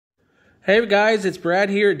Hey guys, it's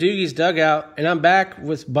Brad here at Doogie's Dugout, and I'm back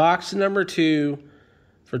with box number 2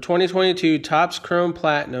 for 2022 Topps Chrome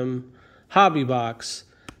Platinum Hobby Box.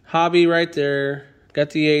 Hobby right there,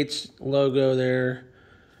 got the H logo there.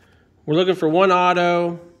 We're looking for one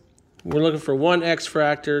auto, we're looking for one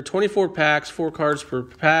X-Fractor, 24 packs, 4 cards per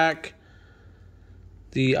pack.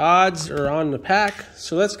 The odds are on the pack,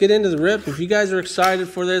 so let's get into the rip. If you guys are excited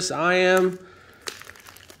for this, I am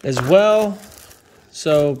as well.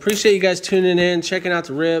 So appreciate you guys tuning in, checking out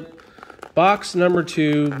the rip. Box number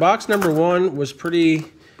 2. Box number 1 was pretty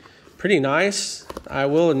nice, I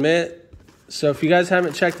will admit. So if you guys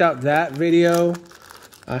haven't checked out that video,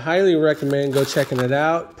 I highly recommend go checking it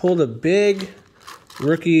out. Pulled a big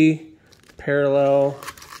rookie parallel,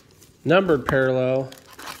 numbered parallel.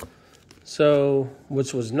 So,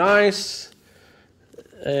 which was nice.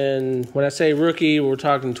 And when I say rookie, we're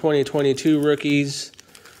talking 2022 rookies.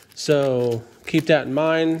 So keep that in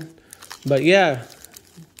mind. But yeah,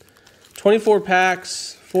 24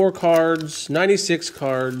 packs, 4 cards, 96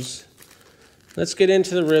 cards. Let's get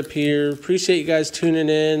into the rip here. Appreciate you guys tuning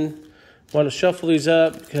in. Want to shuffle these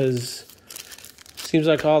up because it seems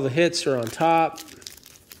like all the hits are on top.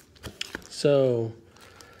 So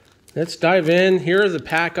let's dive in. Here are the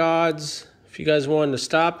pack odds. If you guys wanted to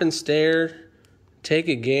stop and stare, take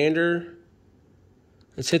a gander.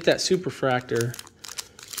 Let's hit that superfractor.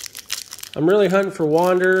 I'm really hunting for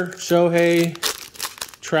Wander, Shohei,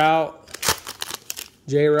 Trout,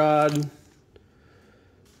 J-Rod,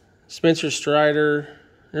 Spencer Strider.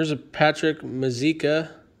 There's a Patrick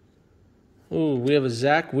Mazeika. Ooh, we have a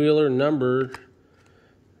Zach Wheeler numbered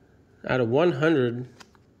out of 100.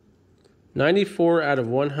 94 out of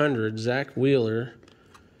 100, Zach Wheeler.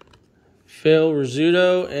 Phil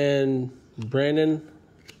Rizzuto and Brandon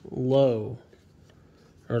Lowe.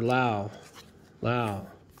 Or Lau. I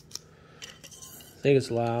think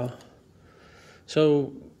it's Lau.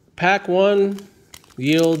 So, pack 1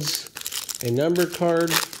 yields a numbered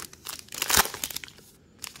card.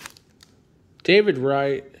 David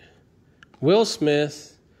Wright, Will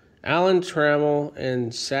Smith, Alan Trammell,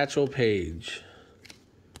 and Satchel Paige.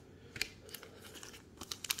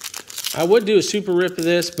 I would do a super rip of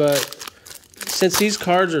this, but since these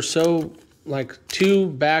cards are so like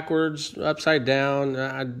 2 backwards, upside down,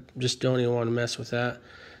 I just don't even want to mess with that.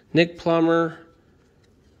 Nick Plummer,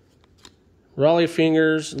 Raleigh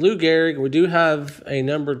Fingers, Lou Gehrig. We do have a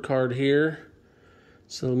numbered card here.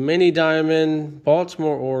 So Mini Diamond,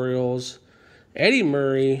 Baltimore Orioles, Eddie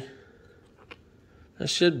Murray. That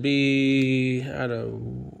should be out of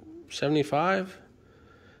 75.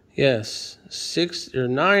 Yes, 6 or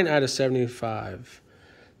 9 out of 75.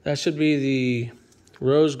 That should be the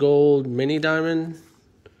Rose Gold Mini Diamond.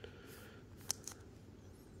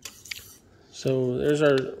 So there's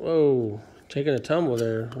our, whoa, taking a tumble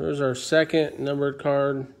there. There's our second numbered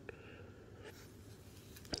card.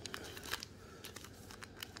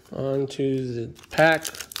 On to the pack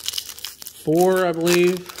 4, I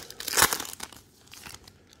believe.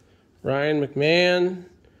 Ryan McMahon,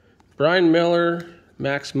 Brian Miller,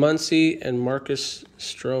 Max Muncy, and Marcus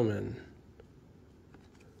Stroman.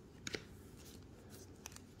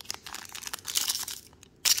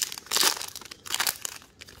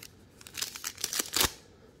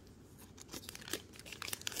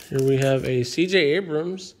 Here we have a C.J.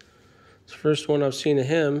 Abrams. It's the first one I've seen of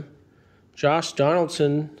him. Josh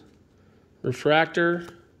Donaldson, Refractor,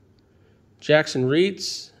 Jackson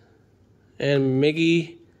Reitz, and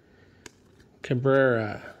Miggy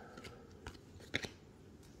Cabrera.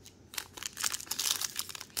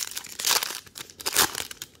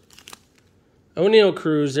 O'Neal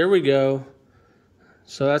Cruz, there we go.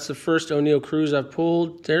 So that's the first O'Neal Cruz I've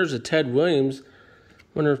pulled. There's a Ted Williams.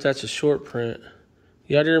 Wonder if that's a short print.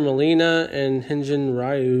 Yadier Molina and Hyun-Jin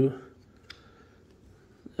Ryu.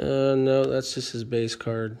 No, that's just his base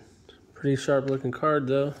card. Pretty sharp looking card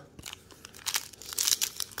though.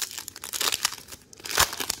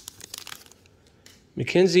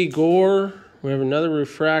 Mackenzie Gore. We have another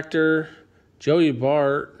Refractor. Joey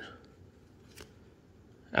Bart.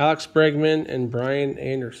 Alex Bregman and Brian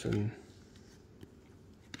Anderson.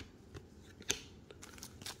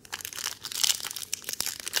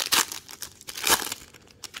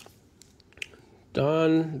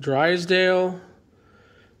 Don Drysdale.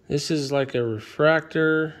 This is like a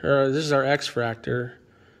refractor, or this is our X-Fractor.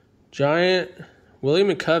 Giant, Willie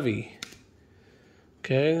McCovey.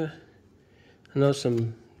 Okay, I know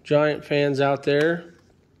some Giant fans out there.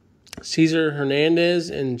 Cesar Hernandez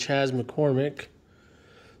and Chas McCormick.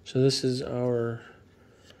 So this is our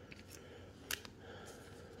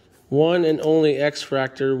one and only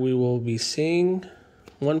X-Fractor we will be seeing.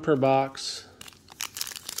 1 per box.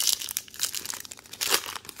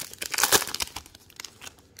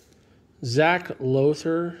 Zach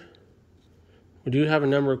Lothar. We do have a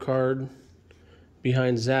number card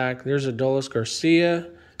behind Zach. There's Adolis Garcia,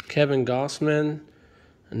 Kevin Gossman,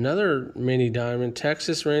 another mini diamond.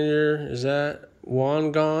 Texas Ranger, is that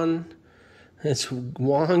Juan Gon? It's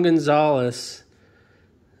Juan Gonzalez.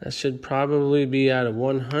 That should probably be out of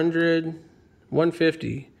 100,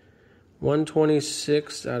 150.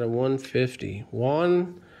 126 out of 150.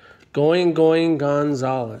 Juan Going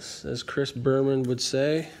Gonzalez, as Chris Berman would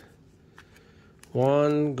say.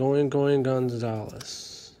 Juan Going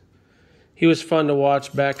Gonzalez. He was fun to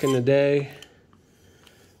watch back in the day.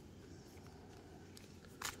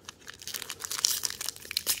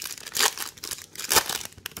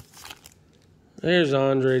 There's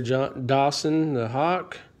Andre Dawson, the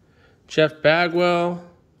Hawk. Jeff Bagwell.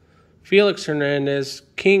 Felix Hernandez,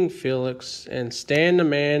 King Felix, and Stan the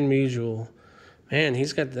Man Musial. Man,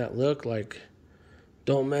 he's got that look like,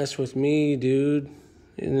 don't mess with me, dude.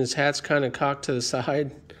 And his hat's kind of cocked to the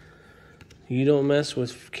side. You don't mess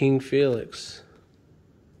with King Felix.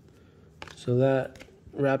 So that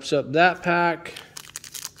wraps up that pack.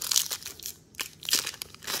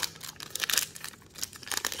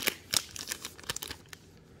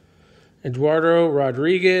 Eduardo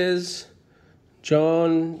Rodriguez,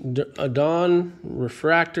 Don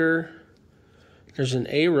Refractor. There's an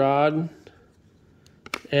A-Rod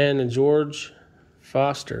and a George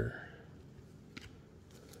Foster.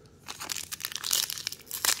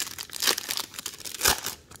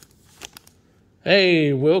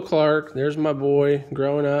 Hey, Will Clark. There's my boy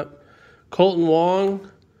growing up. Colton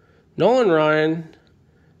Wong, Nolan Ryan,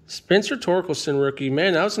 Spencer Torkelson rookie.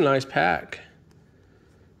 Man, that was a nice pack.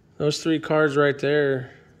 Those three cards right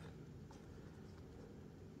there.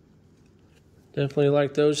 Definitely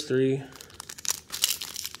like those three.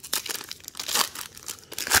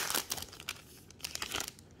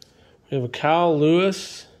 We have a Kyle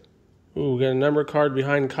Lewis. Ooh, we got a number card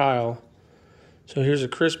behind Kyle. So here's a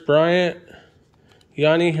Chris Bryant.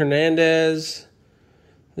 Yanni Hernandez.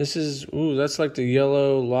 This is, ooh, that's like the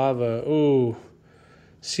yellow lava. Ooh.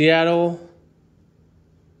 Seattle.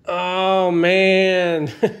 Oh, man.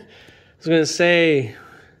 I was going to say,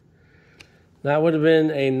 that would have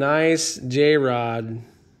been a nice J-Rod.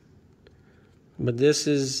 But this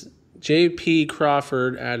is J.P.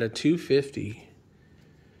 Crawford at a 250.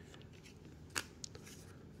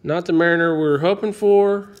 Not the Mariner we were hoping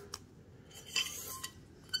for.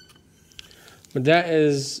 But that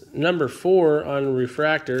is number 4 on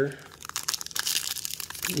Refractor.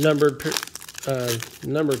 Numbered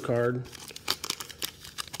card.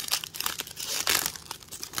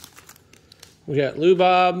 We got Lou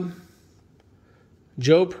Bob,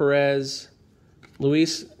 Joe Perez,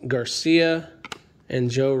 Luis Garcia, and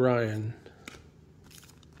Joe Ryan.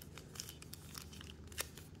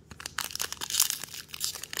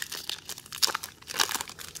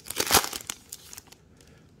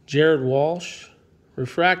 Jared Walsh,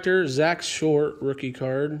 Refractor, Zach Short, rookie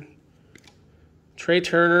card, Trey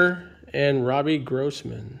Turner, and Robbie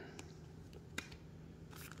Grossman.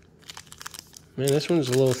 Man, this one's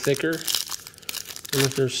a little thicker. I wonder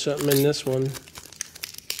if there's something in this one.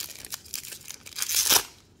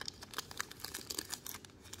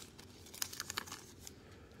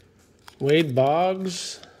 Wade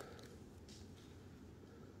Boggs,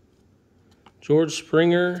 George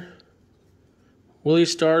Springer, Willie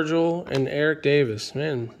Stargell, and Eric Davis.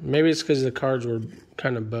 Man, maybe it's because the cards were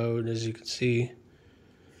kind of bowed, as you can see.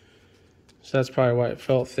 So that's probably why it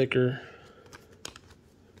felt thicker.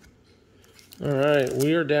 All right,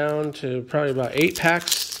 we are down to probably about 8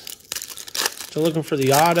 packs. Still looking for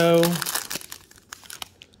the auto.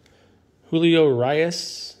 Julio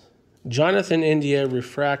Reyes, Jonathan India,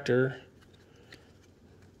 Refractor.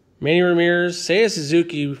 Manny Ramirez, Seiya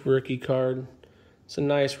Suzuki rookie card. It's a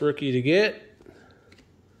nice rookie to get.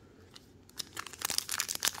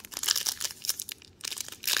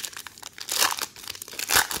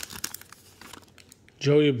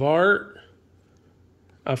 Joey Bart,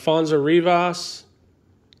 Alfonso Rivas,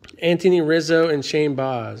 Anthony Rizzo, and Shane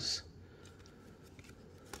Baz.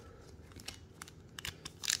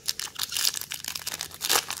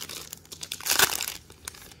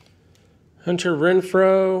 Hunter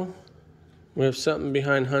Renfroe. We have something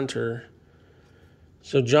behind Hunter.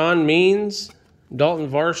 So John Means, Dalton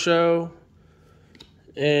Varsho,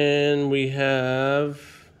 and we have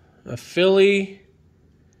a Philly,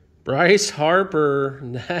 Bryce Harper.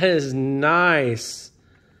 That is nice.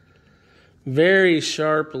 Very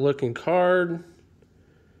sharp looking card.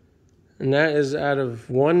 And that is out of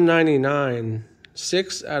 199.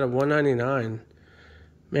 6 out of 199.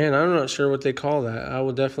 Man, I'm not sure what they call that. I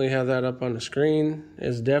will definitely have that up on the screen.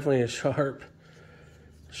 It's definitely a sharp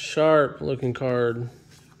Sharp looking card.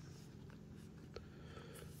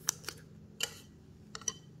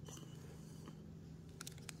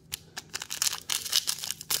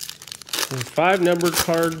 And 5 numbered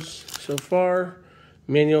cards so far.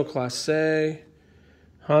 Manuel Clase,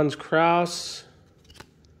 Hans Kraus,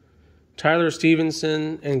 Tyler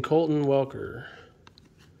Stevenson, and Colton Welker.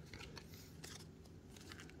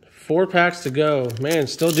 4 packs to go. Man,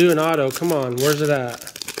 still doing auto. Come on, where's it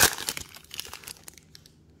at?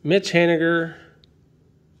 Mitch Haniger.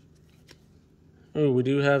 Oh, we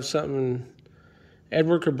do have something.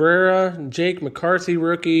 Edward Cabrera, Jake McCarthy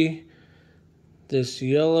rookie. This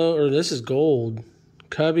yellow, or this is gold.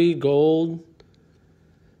 Cubby gold.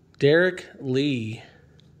 Derek Lee.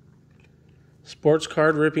 Sports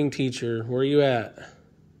card ripping teacher. Where are you at?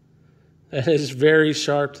 That is very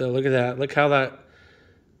sharp though. Look at that. Look how that,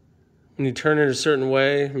 when you turn it a certain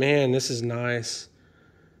way, man, this is nice.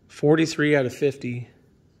 43 out of 50.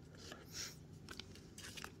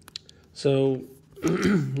 So,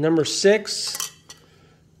 number 6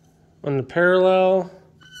 on the parallel.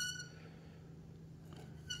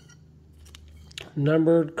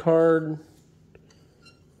 Numbered card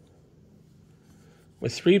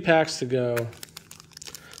with 3 packs to go.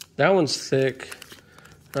 That one's thick.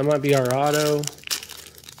 That might be our auto.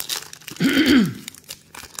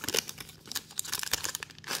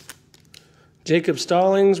 Jacob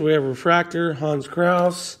Stallings. We have Refractor. Hans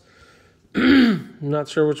Kraus. I'm not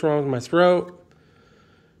sure what's wrong with my throat.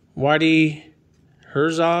 Whitey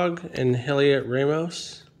Herzog and Heliot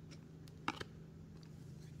Ramos.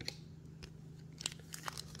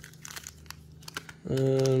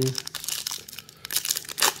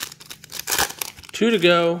 Two to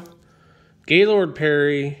go. Gaylord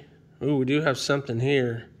Perry. Ooh, we do have something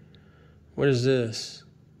here. What is this?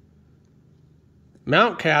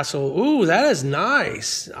 Mountcastle. Ooh, that is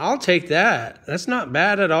nice. I'll take that. That's not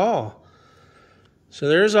bad at all. So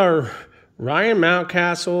there's our Ryan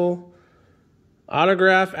Mountcastle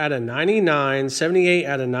autograph out of 99, 78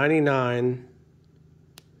 out of 99.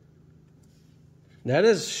 That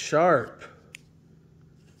is sharp.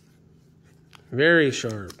 Very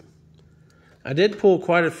sharp. I did pull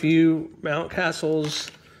quite a few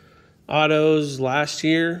Mountcastle's autos last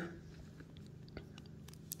year.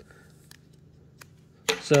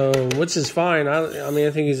 So, which is fine. I mean,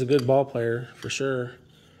 I think he's a good ball player for sure.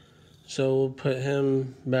 So we'll put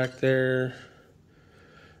him back there.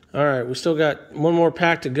 All right, we still got one more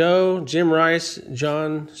pack to go. Jim Rice,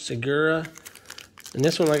 John Segura. And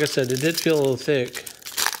this one, like I said, it did feel a little thick.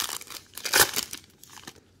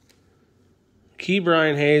 Key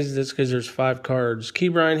Brian Hayes, that's because there's 5 cards. Key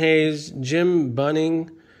Brian Hayes, Jim Bunning,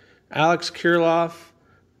 Alex Kirilloff,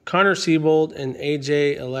 Connor Siebold, and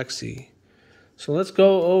AJ Alexi. So let's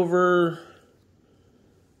go over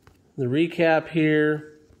the recap here.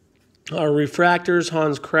 Our refractors,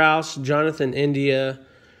 Hans Kraus, Jonathan India,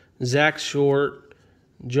 Zach Short,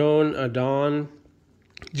 Joan Adon,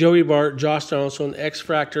 Joey Bart, Josh Donaldson,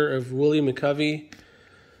 X-Fractor of Willie McCovey.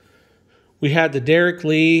 We had the Derek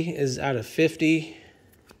Lee is out of 50.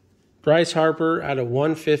 Bryce Harper out of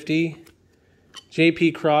 150.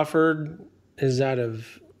 J.P. Crawford is out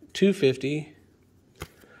of 250.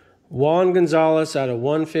 Juan Gonzalez out of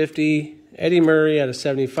 150. Eddie Murray out of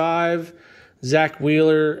 75. Zach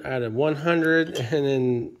Wheeler out of 100. And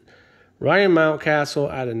then Ryan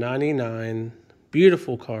Mountcastle out of 99.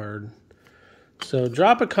 Beautiful card. So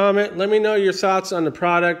drop a comment. Let me know your thoughts on the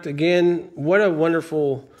product. Again, what a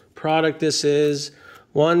wonderful product this is.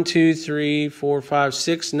 1, 2, 3, 4, 5,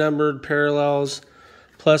 6 numbered parallels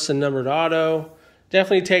plus a numbered auto.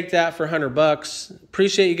 Definitely take that for $100.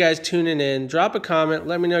 Appreciate you guys tuning in. Drop a comment.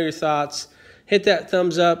 Let me know your thoughts. Hit that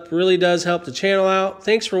thumbs up. Really does help the channel out.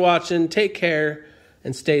 Thanks for watching. Take care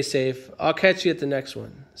and stay safe. I'll catch you at the next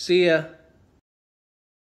one. See ya.